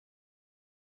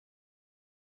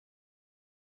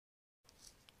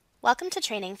Welcome to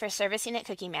training for Service Unit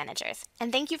Cookie Managers,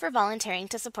 and thank you for volunteering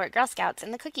to support Girl Scouts in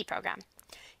the Cookie Program.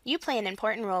 You play an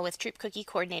important role with Troop Cookie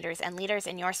coordinators and leaders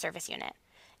in your service unit.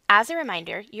 As a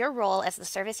reminder, your role as the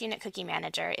Service Unit Cookie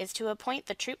Manager is to appoint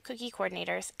the Troop Cookie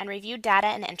coordinators and review data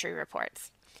and entry reports.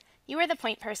 You are the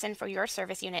point person for your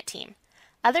service unit team.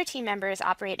 Other team members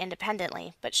operate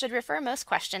independently, but should refer most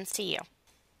questions to you.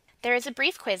 There is a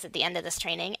brief quiz at the end of this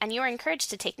training, and you are encouraged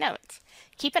to take notes.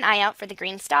 Keep an eye out for the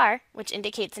green star, which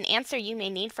indicates an answer you may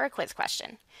need for a quiz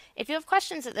question. If you have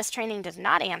questions that this training does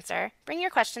not answer, bring your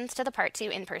questions to the Part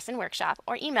 2 in-person workshop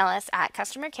or email us at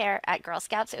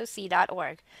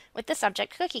customercare@girlscoutsoc.org with the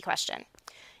subject cookie question.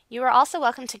 You are also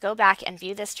welcome to go back and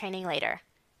view this training later.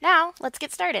 Now, let's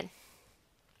get started.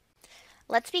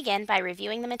 Let's begin by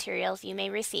reviewing the materials you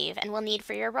may receive and will need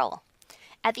for your role.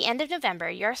 At the end of November,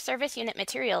 your Service Unit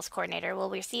Materials Coordinator will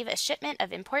receive a shipment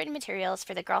of important materials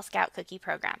for the Girl Scout Cookie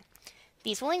Program.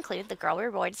 These will include the Girl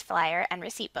Rewards flyer and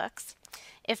receipt books.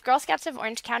 If Girl Scouts of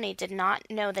Orange County did not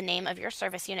know the name of your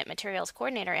Service Unit Materials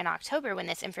Coordinator in October when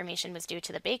this information was due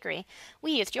to the bakery,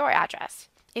 we used your address.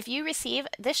 If you receive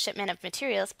this shipment of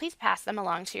materials, please pass them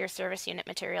along to your Service Unit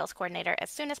Materials Coordinator as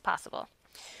soon as possible.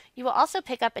 You will also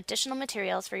pick up additional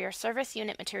materials for your Service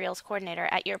Unit Materials Coordinator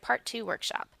at your Part 2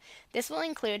 workshop. This will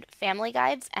include family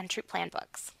guides and troop plan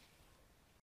books.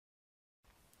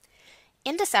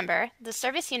 In December, the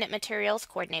Service Unit Materials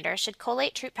Coordinator should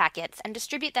collate troop packets and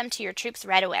distribute them to your troops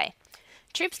right away.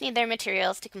 Troops need their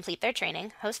materials to complete their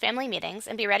training, host family meetings,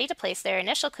 and be ready to place their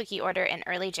initial cookie order in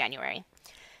early January.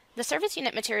 The Service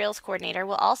Unit Materials Coordinator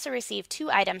will also receive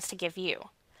 2 items to give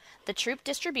you. The troop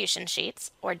distribution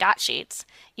sheets, or dot sheets.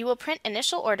 You will print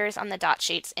initial orders on the dot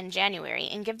sheets in January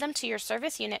and give them to your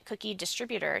Service Unit Cookie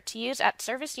Distributor to use at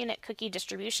Service Unit Cookie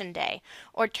Distribution Day,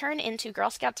 or turn into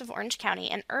Girl Scouts of Orange County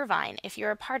and Irvine if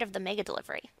you're a part of the mega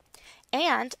delivery.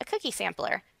 And a cookie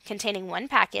sampler, containing 1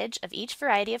 package of each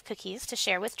variety of cookies to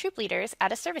share with troop leaders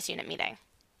at a service unit meeting.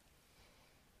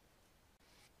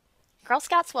 Girl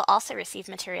Scouts will also receive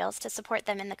materials to support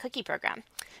them in the cookie program.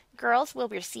 Girls will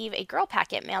receive a girl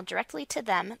packet mailed directly to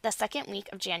them the second week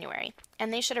of January,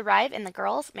 and they should arrive in the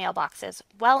girls' mailboxes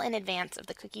well in advance of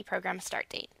the cookie program start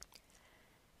date.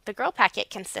 The girl packet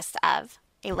consists of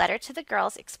a letter to the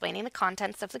girls explaining the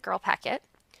contents of the girl packet,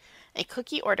 a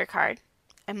cookie order card,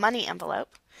 a money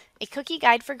envelope, a cookie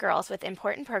guide for girls with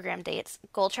important program dates,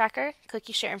 goal tracker,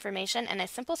 cookie share information, and a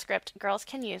simple script girls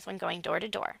can use when going door to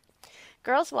door.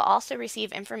 Girls will also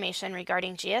receive information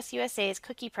regarding GSUSA's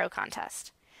Cookie Pro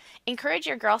contest. Encourage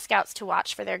your Girl Scouts to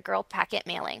watch for their girl packet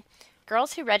mailing.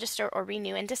 Girls who register or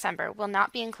renew in December will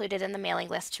not be included in the mailing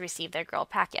list to receive their girl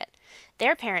packet.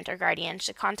 Their parent or guardian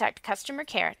should contact customer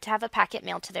care to have a packet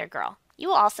mailed to their girl. You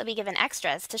will also be given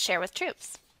extras to share with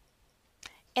troops.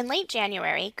 In late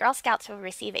January, Girl Scouts will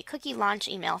receive a cookie launch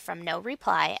email from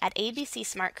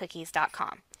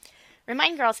noreply@abcsmartcookies.com.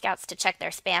 Remind Girl Scouts to check their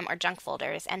spam or junk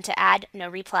folders and to add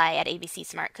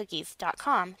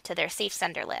noreply@abcsmartcookies.com to their safe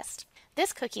sender list.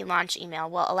 This cookie launch email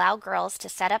will allow girls to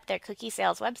set up their cookie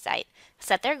sales website,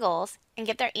 set their goals, and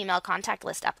get their email contact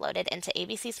list uploaded into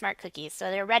ABC Smart Cookies so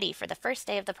they're ready for the first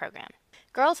day of the program.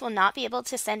 Girls will not be able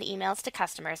to send emails to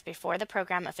customers before the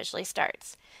program officially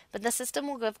starts, but the system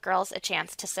will give girls a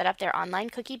chance to set up their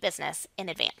online cookie business in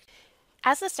advance.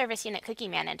 As the Service Unit Cookie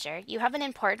Manager, you have an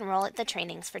important role at the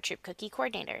trainings for Troop Cookie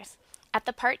Coordinators. At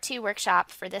the Part 2 workshop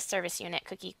for this Service Unit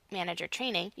Cookie Manager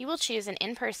training, you will choose an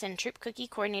in-person Troop Cookie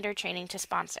Coordinator training to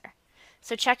sponsor.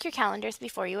 So check your calendars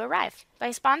before you arrive. By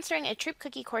sponsoring a Troop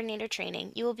Cookie Coordinator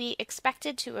training, you will be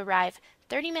expected to arrive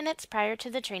 30 minutes prior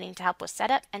to the training to help with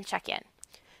setup and check-in.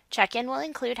 Check-in will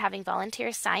include having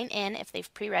volunteers sign in if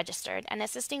they've pre-registered and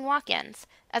assisting walk-ins,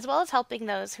 as well as helping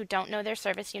those who don't know their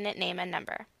service unit name and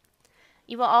number.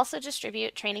 You will also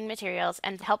distribute training materials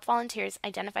and help volunteers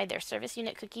identify their Service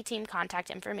Unit Cookie Team contact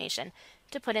information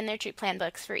to put in their troop plan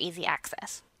books for easy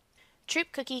access.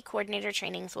 Troop Cookie Coordinator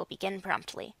trainings will begin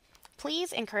promptly.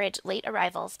 Please encourage late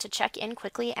arrivals to check in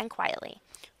quickly and quietly.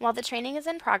 While the training is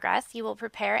in progress, you will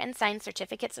prepare and sign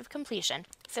certificates of completion,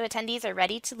 so attendees are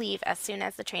ready to leave as soon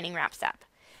as the training wraps up.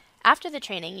 After the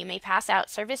training, you may pass out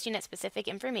service unit specific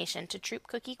information to Troop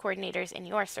Cookie coordinators in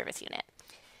your service unit.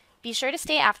 Be sure to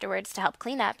stay afterwards to help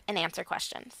clean up and answer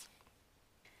questions.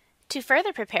 To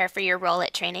further prepare for your role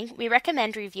at training, we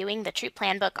recommend reviewing the Troop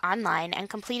Plan Book online and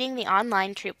completing the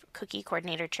online Troop Cookie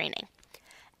Coordinator training.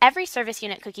 Every Service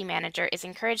Unit Cookie Manager is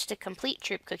encouraged to complete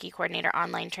Troop Cookie Coordinator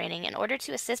online training in order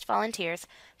to assist volunteers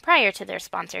prior to their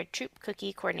sponsored Troop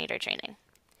Cookie Coordinator training.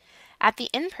 At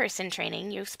the in-person training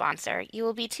you sponsor, you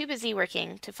will be too busy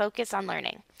working to focus on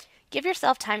learning. Give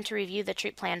yourself time to review the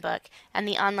Troop Plan Book and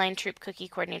the online Troop Cookie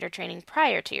Coordinator training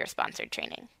prior to your sponsored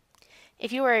training.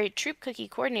 If you are a Troop Cookie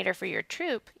Coordinator for your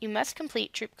troop, you must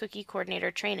complete Troop Cookie Coordinator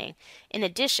training in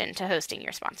addition to hosting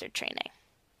your sponsored training.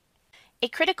 A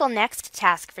critical next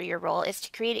task for your role is to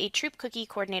create a Troop Cookie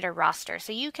Coordinator roster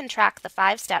so you can track the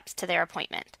 5 steps to their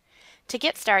appointment. To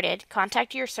get started,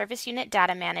 contact your Service Unit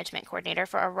Data Management Coordinator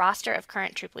for a roster of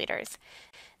current troop leaders.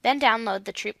 Then download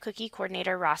the Troop Cookie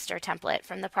Coordinator roster template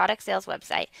from the product sales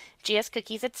website,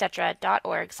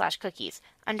 gscookies.org/cookies,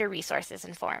 under Resources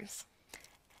and Forms.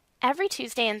 Every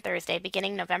Tuesday and Thursday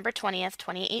beginning November 20th,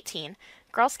 2018,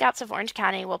 Girl Scouts of Orange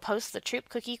County will post the Troop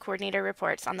Cookie Coordinator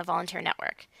reports on the Volunteer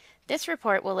Network. This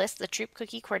report will list the Troop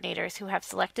Cookie Coordinators who have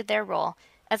selected their role,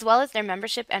 as well as their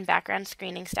membership and background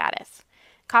screening status.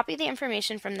 Copy the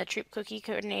information from the Troop Cookie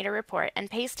Coordinator report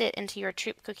and paste it into your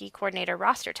Troop Cookie Coordinator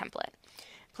roster template.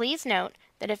 Please note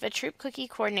that if a Troop Cookie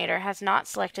Coordinator has not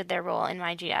selected their role in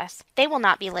MyGS, they will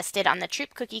not be listed on the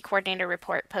Troop Cookie Coordinator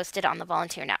report posted on the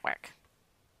Volunteer Network.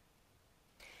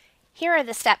 Here are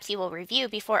the steps you will review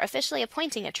before officially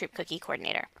appointing a Troop Cookie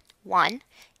Coordinator. 1.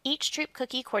 Each Troop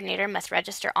Cookie Coordinator must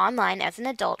register online as an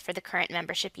adult for the current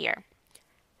membership year.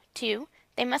 2.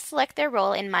 They must select their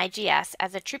role in MyGS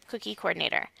as a Troop Cookie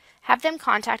Coordinator. Have them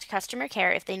contact customer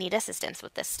care if they need assistance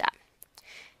with this step.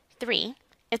 3.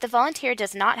 If the volunteer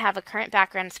does not have a current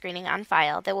background screening on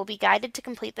file, they will be guided to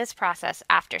complete this process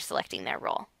after selecting their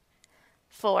role.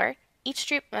 4. Each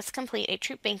troop must complete a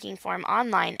troop banking form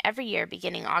online every year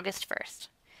beginning August 1st.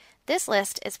 This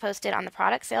list is posted on the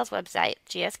product sales website,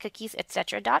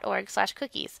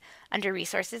 gscookies.org/cookies, under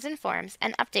Resources and Forms,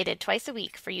 and updated twice a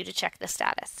week for you to check the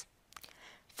status.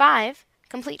 5.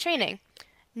 Complete training.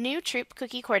 New Troop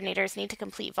Cookie Coordinators need to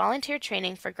complete volunteer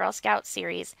training for Girl Scout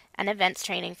Series and events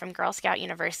training from Girl Scout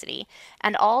University,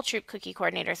 and all Troop Cookie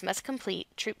Coordinators must complete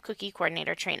Troop Cookie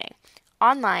Coordinator training,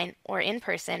 online or in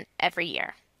person, every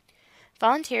year.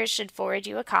 Volunteers should forward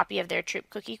you a copy of their Troop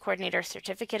Cookie Coordinator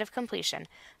Certificate of Completion,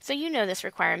 so you know this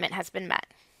requirement has been met.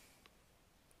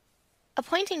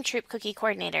 Appointing Troop Cookie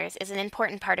Coordinators is an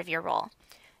important part of your role.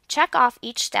 Check off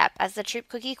each step as the Troop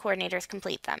Cookie Coordinators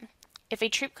complete them. If a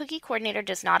Troop Cookie Coordinator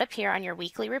does not appear on your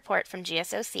weekly report from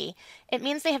GSOC, it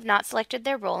means they have not selected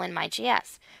their role in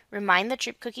MyGS. Remind the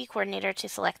Troop Cookie Coordinator to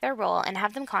select their role and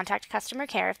have them contact customer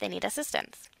care if they need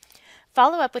assistance.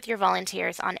 Follow up with your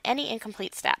volunteers on any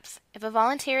incomplete steps. If a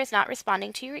volunteer is not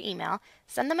responding to your email,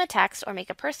 send them a text or make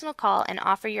a personal call and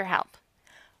offer your help.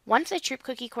 Once a Troop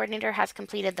Cookie Coordinator has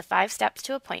completed the 5 steps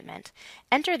to appointment,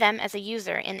 enter them as a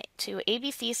user into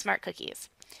ABC Smart Cookies.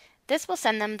 This will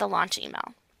send them the launch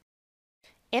email.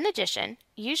 In addition,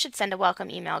 you should send a welcome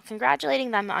email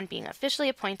congratulating them on being officially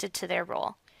appointed to their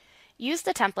role. Use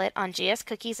the template on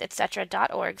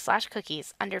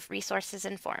gscookies.org/cookies under Resources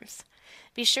and Forms.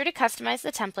 Be sure to customize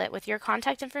the template with your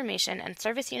contact information and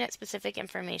service unit specific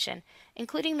information,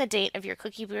 including the date of your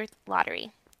cookie booth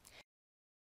lottery.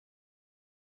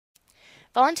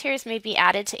 Volunteers may be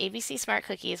added to ABC Smart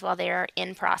Cookies while they are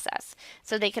in process,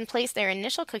 so they can place their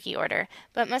initial cookie order,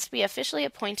 but must be officially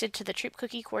appointed to the Troop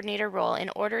Cookie Coordinator role in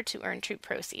order to earn troop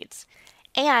proceeds.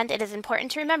 And it is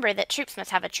important to remember that troops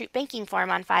must have a troop banking form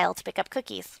on file to pick up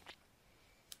cookies.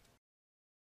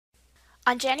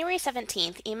 On January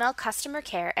 17th, email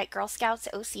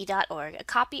customercare@girlscoutsoc.org a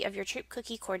copy of your Troop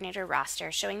Cookie Coordinator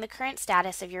roster showing the current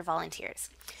status of your volunteers.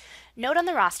 Note on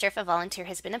the roster if a volunteer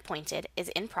has been appointed, is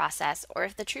in process, or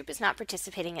if the troop is not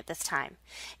participating at this time.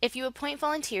 If you appoint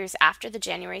volunteers after the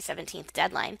January 17th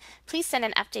deadline, please send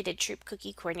an updated Troop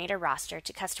Cookie Coordinator roster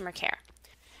to customer care.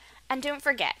 And don't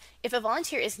forget, if a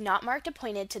volunteer is not marked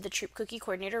appointed to the Troop Cookie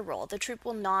Coordinator role, the troop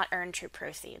will not earn troop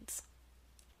proceeds.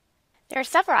 There are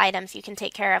several items you can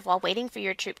take care of while waiting for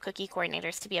your Troop Cookie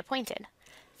Coordinators to be appointed.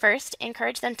 First,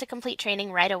 encourage them to complete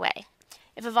training right away.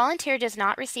 If a volunteer does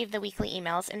not receive the weekly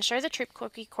emails, ensure the Troop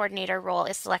Cookie Coordinator role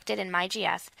is selected in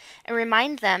MyGS, and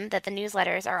remind them that the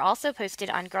newsletters are also posted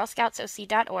on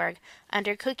girlscoutsoc.org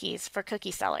under Cookies for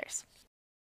cookie sellers.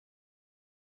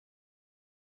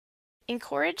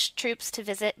 Encourage troops to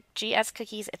visit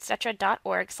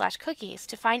gscookies.org/cookies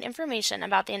to find information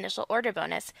about the initial order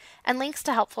bonus and links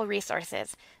to helpful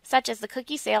resources, such as the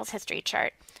Cookie Sales History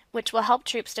Chart, which will help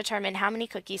troops determine how many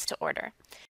cookies to order.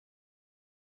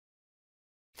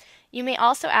 You may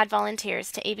also add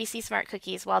volunteers to ABC Smart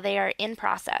Cookies while they are in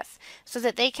process, so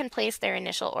that they can place their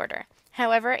initial order.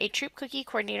 However, a Troop Cookie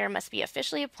Coordinator must be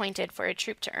officially appointed for a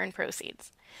troop to earn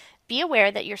proceeds. Be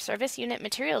aware that your Service Unit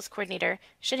Materials Coordinator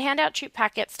should hand out troop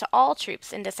packets to all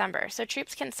troops in December, so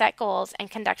troops can set goals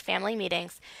and conduct family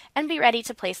meetings and be ready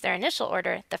to place their initial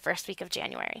order the first week of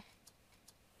January.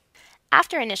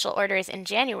 After initial orders in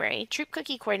January, Troop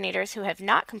Cookie coordinators who have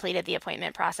not completed the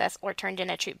appointment process or turned in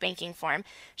a Troop banking form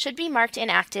should be marked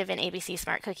inactive in ABC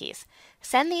Smart Cookies.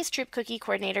 Send these Troop Cookie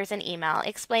coordinators an email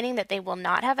explaining that they will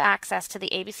not have access to the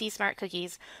ABC Smart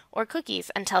Cookies or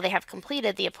cookies until they have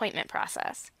completed the appointment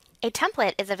process. A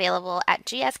template is available at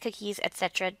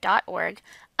gscookies.etc.org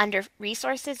under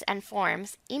Resources and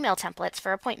Forms, Email Templates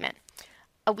for Appointment.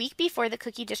 A week before the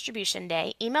cookie distribution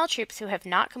day, email troops who have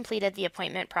not completed the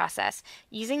appointment process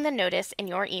using the notice in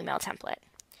your email template.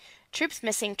 Troops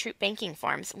missing Troop banking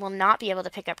forms will not be able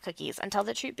to pick up cookies until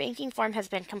the Troop banking form has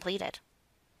been completed.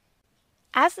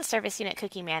 As the Service Unit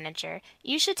Cookie Manager,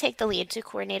 you should take the lead to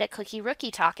coordinate a Cookie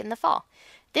Rookie Talk in the fall.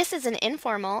 This is an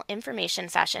informal information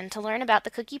session to learn about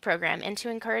the cookie program and to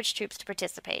encourage troops to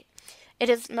participate. It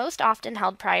is most often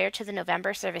held prior to the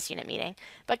November Service Unit meeting,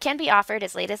 but can be offered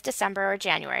as late as December or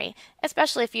January,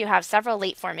 especially if you have several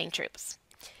late-forming troops.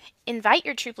 Invite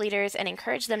your troop leaders and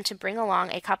encourage them to bring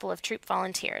along a couple of troop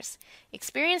volunteers.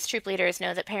 Experienced troop leaders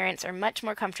know that parents are much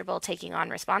more comfortable taking on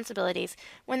responsibilities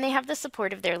when they have the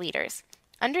support of their leaders.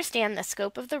 Understand the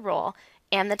scope of the role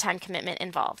and the time commitment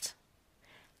involved.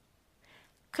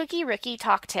 Cookie Rookie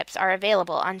Talk tips are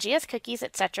available on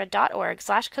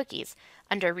gscookies.etc.org/cookies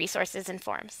under Resources and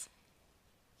Forms.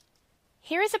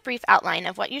 Here is a brief outline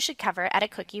of what you should cover at a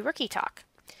Cookie Rookie Talk.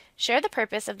 Share the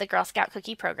purpose of the Girl Scout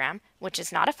Cookie Program, which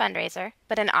is not a fundraiser,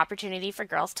 but an opportunity for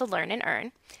girls to learn and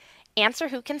earn. Answer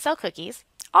who can sell cookies.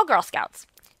 All Girl Scouts.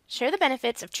 Share the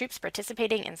benefits of troops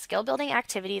participating in skill-building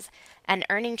activities and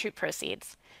earning troop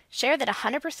proceeds. Share that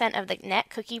 100% of the net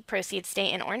cookie proceeds stay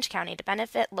in Orange County to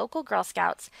benefit local Girl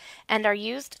Scouts and are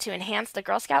used to enhance the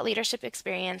Girl Scout leadership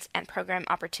experience and program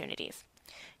opportunities.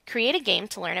 Create a game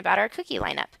to learn about our cookie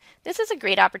lineup. This is a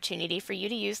great opportunity for you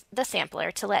to use the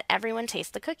sampler to let everyone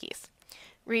taste the cookies.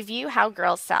 Review how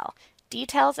girls sell.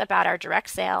 Details about our direct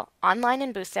sale, online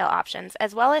and booth sale options,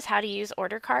 as well as how to use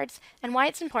order cards and why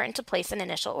it's important to place an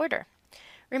initial order.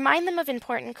 Remind them of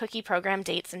important cookie program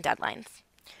dates and deadlines.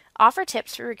 Offer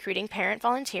tips for recruiting parent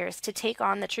volunteers to take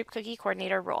on the Troop Cookie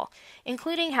Coordinator role,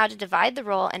 including how to divide the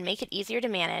role and make it easier to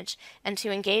manage and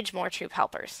to engage more troop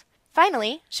helpers.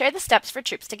 Finally, share the steps for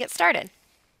troops to get started.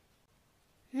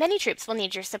 Many troops will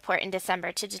need your support in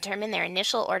December to determine their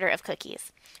initial order of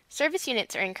cookies. Service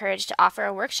units are encouraged to offer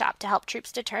a workshop to help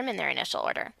troops determine their initial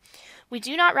order. We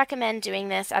do not recommend doing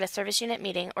this at a service unit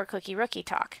meeting or Cookie Rookie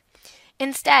Talk.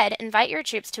 Instead, invite your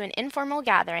troops to an informal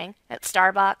gathering at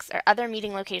Starbucks or other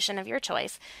meeting location of your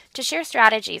choice to share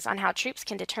strategies on how troops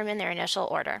can determine their initial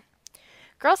order.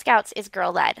 Girl Scouts is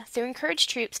girl-led, so encourage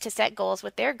troops to set goals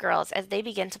with their girls as they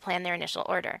begin to plan their initial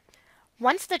order.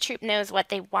 Once the troop knows what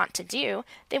they want to do,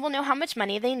 they will know how much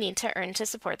money they need to earn to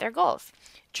support their goals.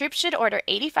 Troops should order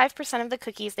 85% of the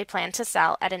cookies they plan to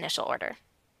sell at initial order.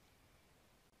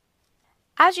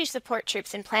 As you support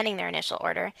troops in planning their initial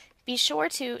order, be sure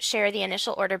to share the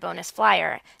initial order bonus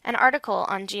flyer, an article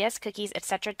on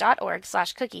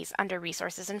gscookies.etc.org/cookies under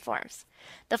Resources and Forms.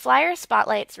 The flyer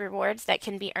spotlights rewards that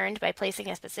can be earned by placing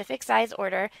a specific size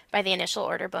order by the initial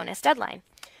order bonus deadline.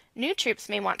 New troops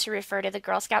may want to refer to the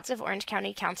Girl Scouts of Orange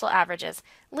County Council averages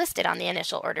listed on the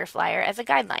initial order flyer as a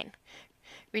guideline.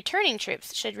 Returning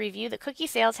troops should review the cookie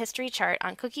sales history chart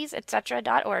on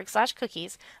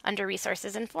cookies.etc.org/cookies under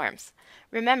Resources and Forms.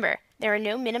 Remember, there are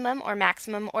no minimum or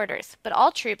maximum orders, but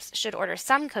all troops should order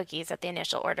some cookies at the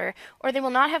initial order, or they will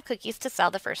not have cookies to sell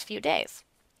the first few days.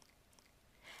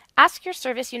 Ask your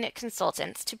service unit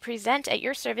consultants to present at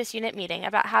your service unit meeting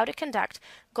about how to conduct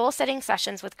goal-setting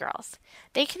sessions with girls.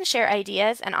 They can share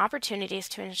ideas and opportunities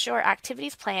to ensure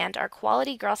activities planned are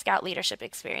quality Girl Scout leadership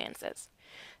experiences.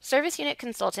 Service unit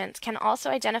consultants can also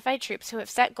identify troops who have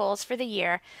set goals for the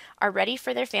year are ready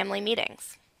for their family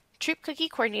meetings. Troop Cookie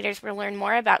coordinators will learn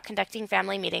more about conducting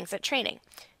family meetings at training.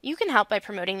 You can help by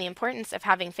promoting the importance of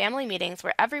having family meetings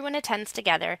where everyone attends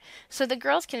together so the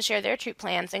girls can share their troop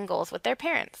plans and goals with their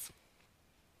parents.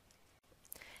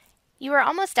 You are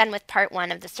almost done with Part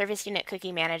 1 of the Service Unit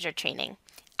Cookie Manager training.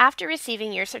 After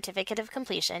receiving your certificate of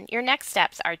completion, your next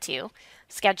steps are to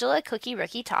schedule a Cookie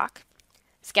Rookie Talk,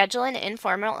 schedule an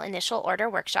informal initial order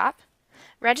workshop,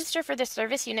 register for the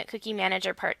Service Unit Cookie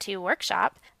Manager Part 2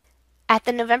 workshop. At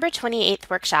the November 28th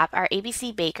workshop, our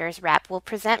ABC Bakers rep will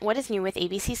present what is new with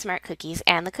ABC Smart Cookies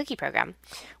and the cookie program.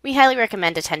 We highly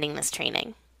recommend attending this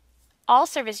training. All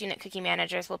Service Unit Cookie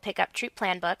Managers will pick up troop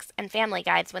plan books and family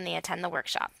guides when they attend the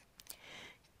workshop.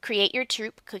 Create your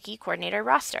Troop Cookie Coordinator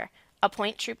roster.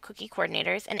 Appoint Troop Cookie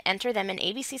Coordinators and enter them in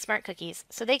ABC Smart Cookies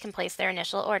so they can place their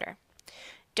initial order.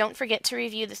 Don't forget to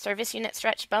review the Service Unit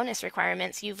Stretch bonus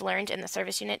requirements you've learned in the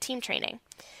Service Unit team training.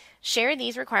 Share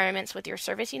these requirements with your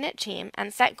service unit team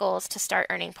and set goals to start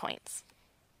earning points.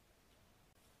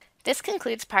 This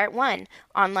concludes Part 1,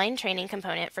 Online Training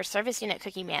Component for Service Unit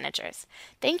Cookie Managers.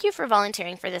 Thank you for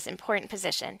volunteering for this important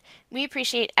position. We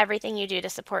appreciate everything you do to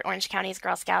support Orange County's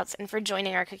Girl Scouts and for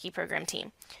joining our cookie program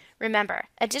team. Remember,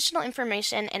 additional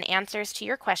information and answers to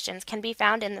your questions can be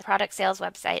found in the product sales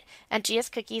website at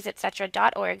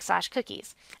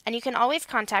gscookiesetc.org/cookies, and you can always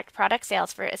contact product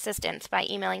sales for assistance by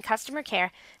emailing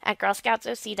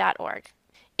customercare@girlscoutsoc.org.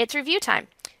 It's review time.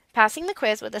 Passing the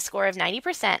quiz with a score of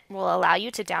 90% will allow you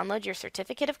to download your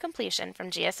certificate of completion from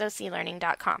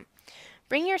gsoclearning.com.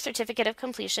 Bring your certificate of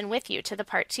completion with you to the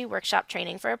Part 2 workshop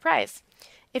training for a prize.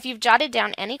 If you've jotted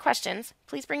down any questions,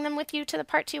 please bring them with you to the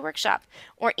Part 2 workshop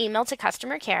or email to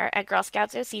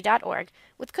customercare@girlscoutsoc.org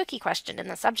with cookie question in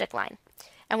the subject line,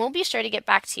 and we'll be sure to get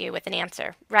back to you with an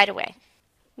answer right away.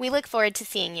 We look forward to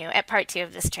seeing you at Part 2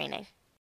 of this training.